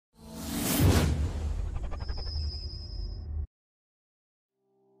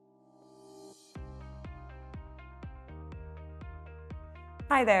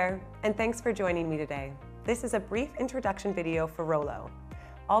Hi there, and thanks for joining me today. This is a brief introduction video for Rollo.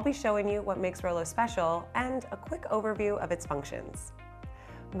 I'll be showing you what makes Rollo special and a quick overview of its functions.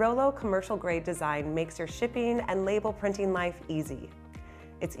 Rollo commercial grade design makes your shipping and label printing life easy.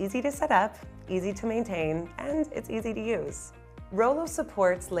 It's easy to set up, easy to maintain, and it's easy to use. Rollo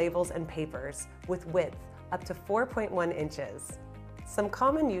supports labels and papers with width up to 4.1 inches. Some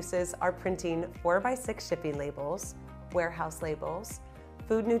common uses are printing 4x6 shipping labels, warehouse labels,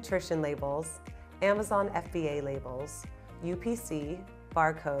 food nutrition labels, Amazon FBA labels, UPC,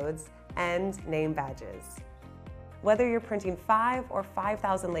 barcodes, and name badges. Whether you're printing 5 or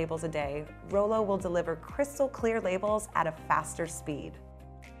 5,000 labels a day, Rollo will deliver crystal clear labels at a faster speed.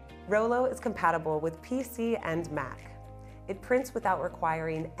 Rollo is compatible with PC and Mac. It prints without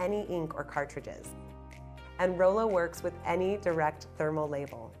requiring any ink or cartridges. And Rollo works with any direct thermal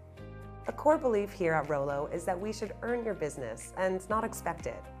label. A core belief here at Rollo is that we should earn your business and not expect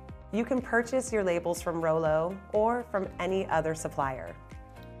it. You can purchase your labels from Rollo or from any other supplier.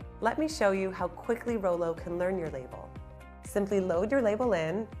 Let me show you how quickly Rollo can learn your label. Simply load your label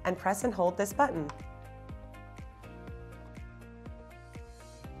in and press and hold this button.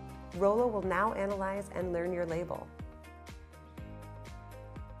 Rollo will now analyze and learn your label.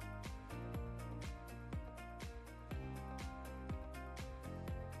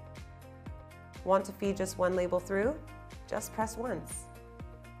 Want to feed just one label through? Just press once.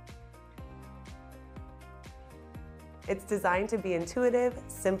 It's designed to be intuitive,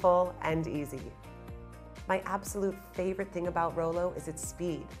 simple, and easy. My absolute favorite thing about Rollo is its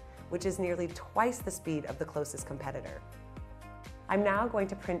speed, which is nearly twice the speed of the closest competitor. I'm now going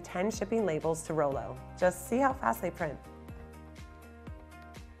to print 10 shipping labels to Rollo. Just see how fast they print.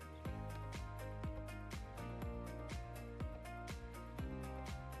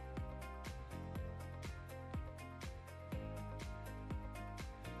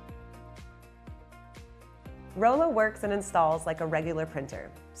 Rollo works and installs like a regular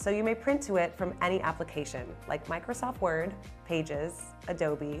printer, so you may print to it from any application like Microsoft Word, Pages,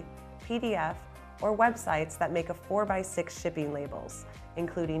 Adobe, PDF, or websites that make a 4x6 shipping labels,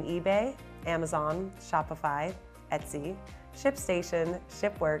 including eBay, Amazon, Shopify, Etsy, ShipStation,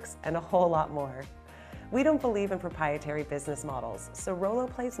 ShipWorks, and a whole lot more. We don't believe in proprietary business models, so Rollo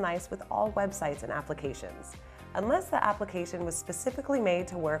plays nice with all websites and applications, unless the application was specifically made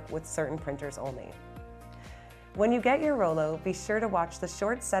to work with certain printers only. When you get your Rollo, be sure to watch the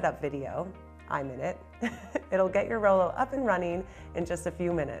short setup video. I'm in it. It'll get your Rollo up and running in just a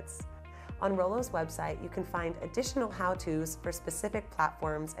few minutes. On Rollo's website, you can find additional how-tos for specific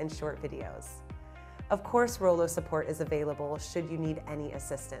platforms and short videos. Of course, Rollo support is available should you need any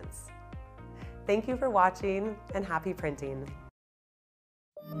assistance. Thank you for watching and happy printing.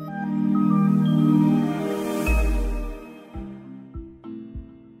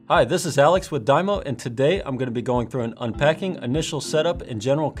 Hi, this is Alex with Dymo, and today I'm going to be going through an unpacking, initial setup, and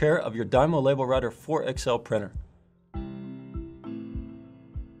general care of your Dymo Label Writer 4XL printer.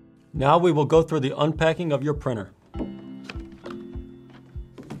 Now we will go through the unpacking of your printer.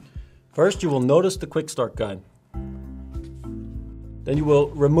 First, you will notice the quick start guide. Then you will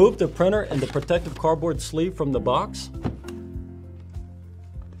remove the printer and the protective cardboard sleeve from the box.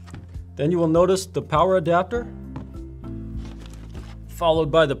 Then you will notice the power adapter,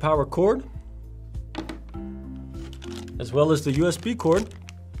 followed by the power cord, as well as the USB cord,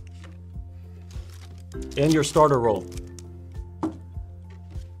 and your starter roll.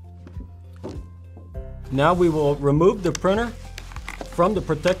 Now we will remove the printer from the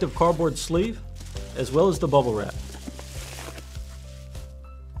protective cardboard sleeve, as well as the bubble wrap.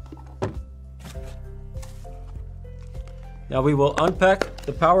 Now we will unpack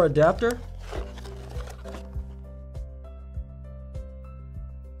the power adapter,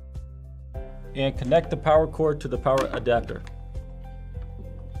 and connect the power cord to the power adapter.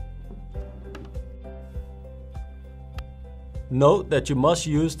 Note that you must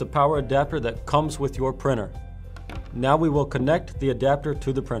use the power adapter that comes with your printer. Now we will connect the adapter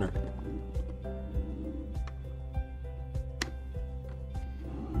to the printer.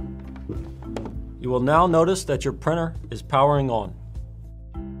 You will now notice that your printer is powering on.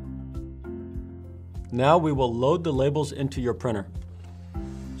 Now we will load the labels into your printer.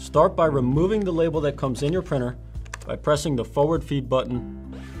 Start by removing the label that comes in your printer by pressing the forward feed button.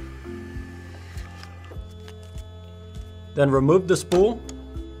 Then remove the spool,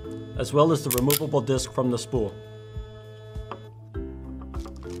 as well as the removable disc from the spool.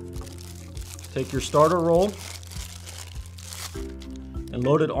 Take your starter roll and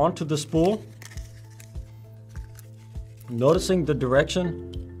load it onto the spool, noticing the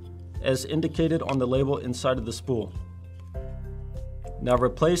direction as indicated on the label inside of the spool. Now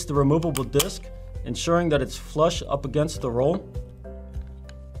replace the removable disc, ensuring that it's flush up against the roll,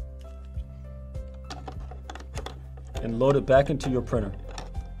 and load it back into your printer.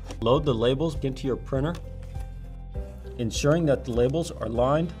 Load the labels into your printer, ensuring that the labels are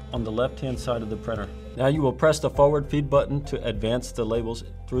lined on the left-hand side of the printer. Now you will press the forward feed button to advance the labels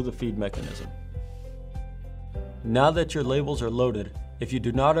through the feed mechanism. Now that your labels are loaded, if you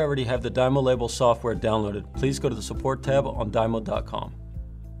do not already have the Dymo Label software downloaded, please go to the support tab on dymo.com.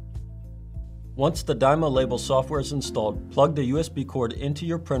 Once the Dymo Label software is installed, plug the USB cord into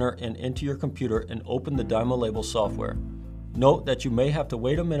your printer and into your computer and open the Dymo Label software. Note that you may have to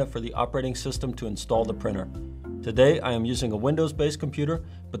wait a minute for the operating system to install the printer. Today I am using a Windows-based computer,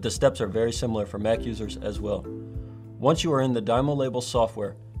 but the steps are very similar for Mac users as well. Once you are in the Dymo Label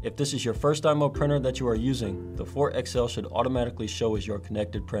software, if this is your first Dymo printer that you are using, the 4XL should automatically show as your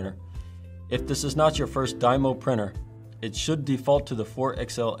connected printer. If this is not your first Dymo printer, it should default to the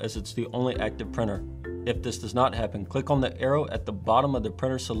 4XL as it's the only active printer. If this does not happen, click on the arrow at the bottom of the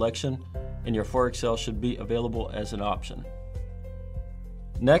printer selection and your 4XL should be available as an option.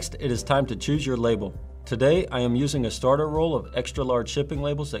 Next, it is time to choose your label. Today, I am using a starter roll of extra large shipping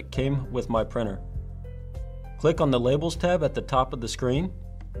labels that came with my printer. Click on the Labels tab at the top of the screen.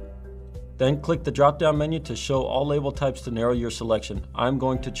 Then click the drop-down menu to show all label types to narrow your selection. I'm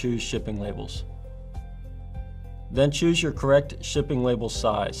going to choose shipping labels. Then choose your correct shipping label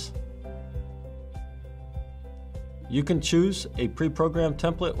size. You can choose a pre-programmed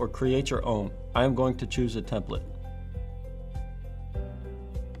template or create your own. I am going to choose a template.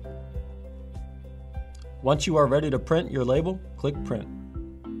 Once you are ready to print your label, click Print.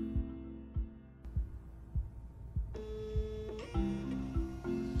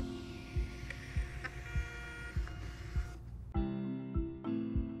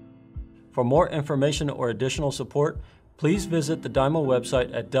 For more information or additional support, please visit the Dymo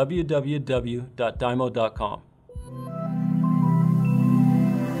website at www.dymo.com.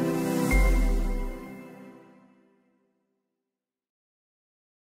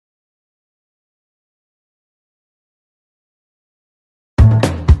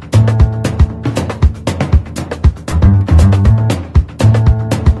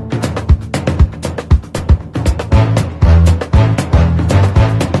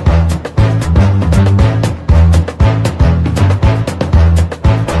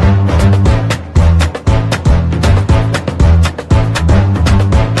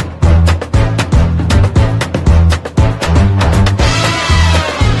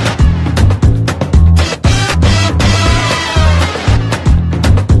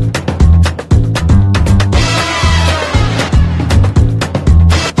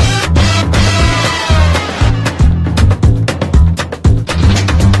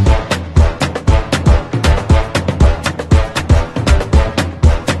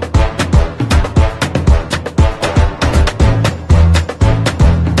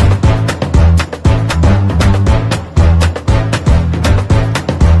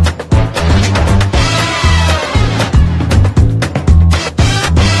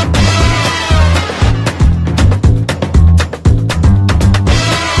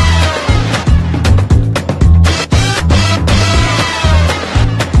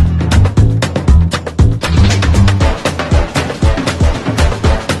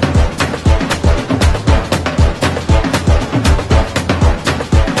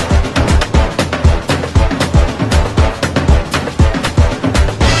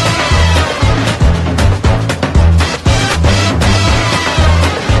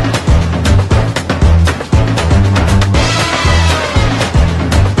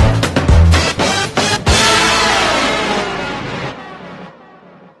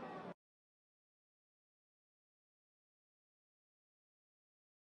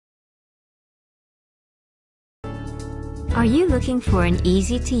 Are you looking for an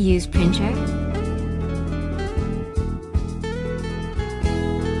easy-to-use printer?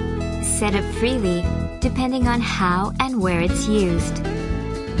 Set up freely, depending on how and where it's used.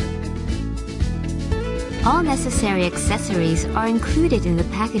 All necessary accessories are included in the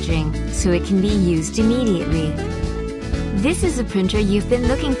packaging, so it can be used immediately. This is a printer you've been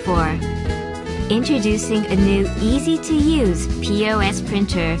looking for. Introducing a new easy-to-use POS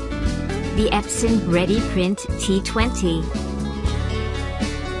printer, the Epson ReadyPrint T20.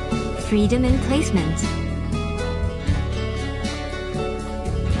 Freedom in placement.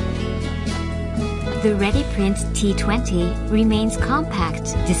 The ReadyPrint T20 remains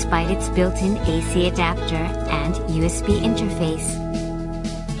compact despite its built-in AC adapter and USB interface.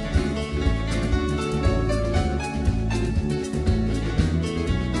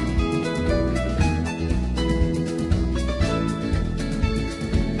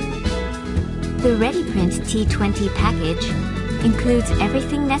 ReadyPrint T20 package includes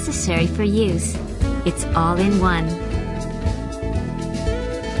everything necessary for use. It's all in one.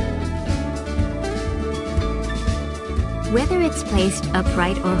 Whether it's placed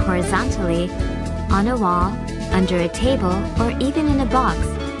upright or horizontally, on a wall, under a table, or even in a box,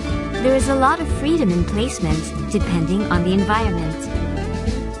 there is a lot of freedom in placement depending on the environment.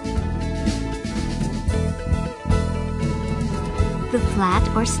 The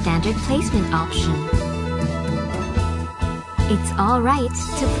flat or standard placement option. It's all right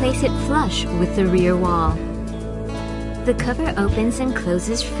to place it flush with the rear wall. The cover opens and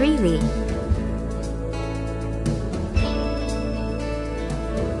closes freely.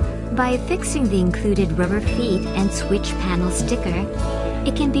 By affixing the included rubber feet and switch panel sticker,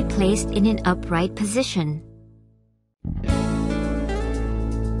 it can be placed in an upright position.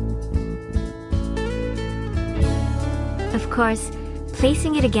 Of course,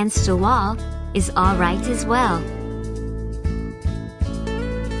 placing it against a wall is all right as well.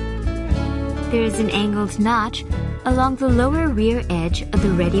 There is an angled notch along the lower rear edge of the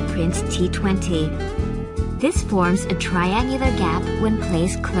ReadyPrint T20. This forms a triangular gap when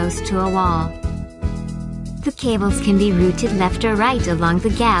placed close to a wall. The cables can be routed left or right along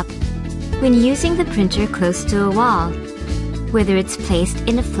the gap when using the printer close to a wall, whether it's placed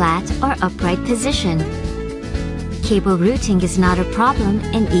in a flat or upright position. Cable routing is not a problem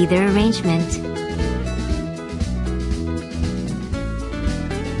in either arrangement.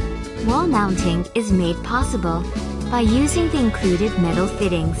 Wall mounting is made possible by using the included metal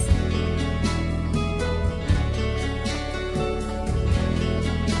fittings.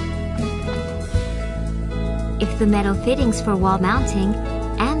 If the metal fittings for wall mounting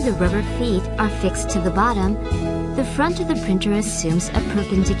and the rubber feet are fixed to the bottom, the front of the printer assumes a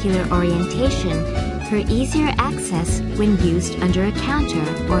perpendicular orientation for easier access when used under a counter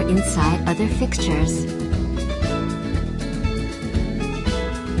or inside other fixtures.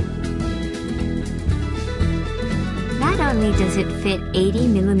 Not only does it fit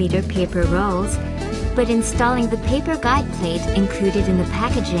 80mm paper rolls, but installing the paper guide plate included in the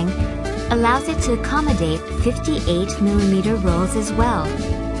packaging allows it to accommodate 58mm rolls as well.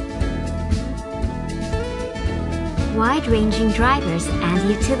 Wide-ranging drivers and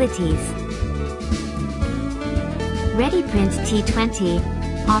utilities. ReadyPrint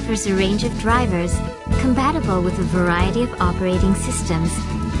T20 offers a range of drivers compatible with a variety of operating systems,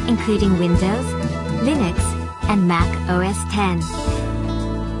 including Windows, Linux, and Mac OS X.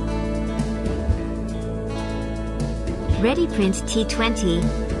 ReadyPrint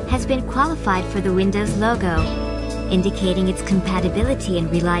T20 has been qualified for the Windows logo, indicating its compatibility and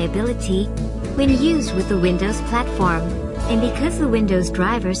reliability when used with the Windows platform. And because the Windows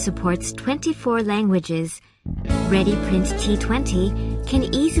driver supports 24 languages, ReadyPrint T20 can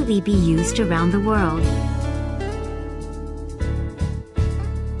easily be used around the world.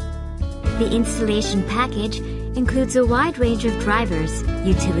 The installation package includes a wide range of drivers,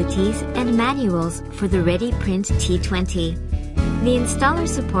 utilities, and manuals for the ReadyPrint T20. The installer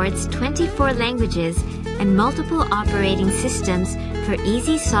supports 24 languages and multiple operating systems for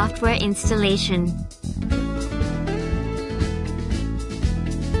easy software installation.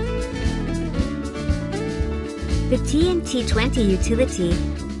 The TNT20 utility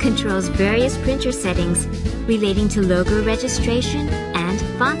controls various printer settings relating to logo registration and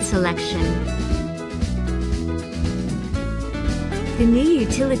font selection. The new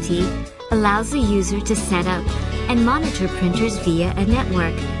utility allows the user to set up and monitor printers via a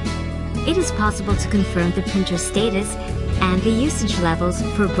network. It is possible to confirm the printer status and the usage levels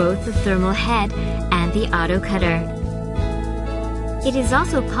for both the thermal head and the auto cutter. It is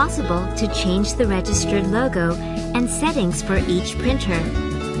also possible to change the registered logo and settings for each printer.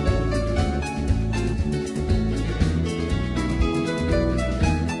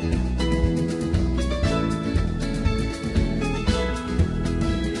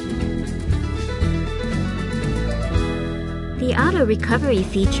 The auto recovery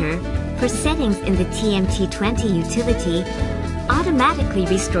feature for settings in the TMT20 utility automatically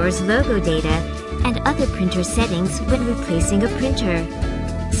restores logo data and other printer settings when replacing a printer,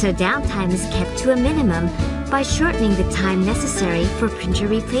 so downtime is kept to a minimum by shortening the time necessary for printer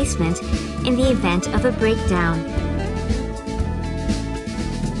replacement in the event of a breakdown.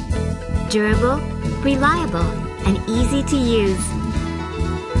 Durable, reliable, and easy to use.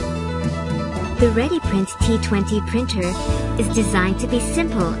 The ReadyPrint T20 printer is designed to be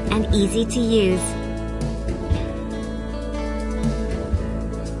simple and easy to use.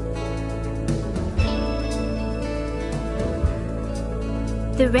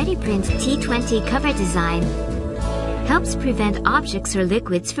 The ReadyPrint T20 cover design helps prevent objects or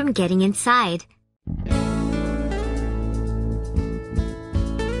liquids from getting inside.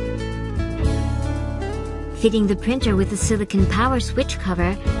 Fitting the printer with a silicon power switch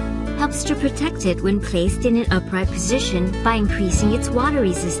cover helps to protect it when placed in an upright position by increasing its water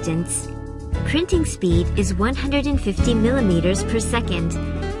resistance. Printing speed is 150 millimeters per second.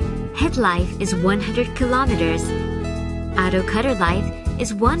 Head life is 100 kilometers. Auto cutter life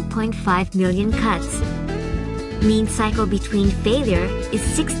is 1.5 million cuts. Mean cycle between failure is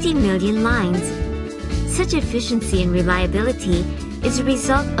 60 million lines. Such efficiency and reliability is a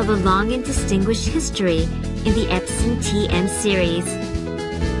result of a long and distinguished history in the Epson TM series.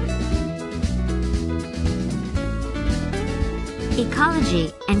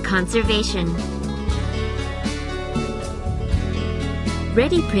 Ecology and conservation.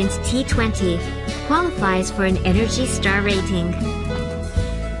 ReadyPrint T20 qualifies for an Energy Star rating.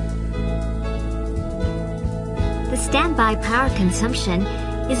 The standby power consumption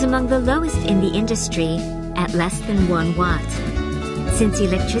is among the lowest in the industry at less than 1 watt. Since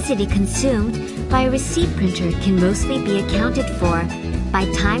electricity consumed by a receipt printer can mostly be accounted for by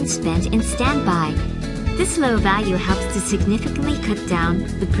time spent in standby, this low value helps to significantly cut down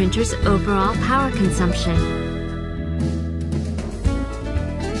the printer's overall power consumption.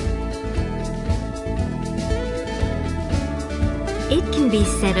 It can be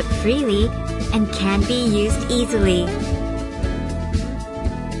set up freely and can be used easily.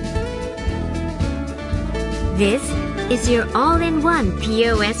 This is your all-in-one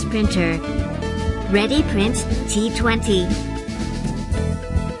POS printer, ReadyPrint T20.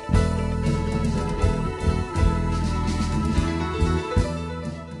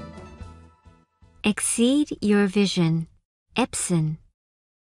 Exceed your vision. Epson.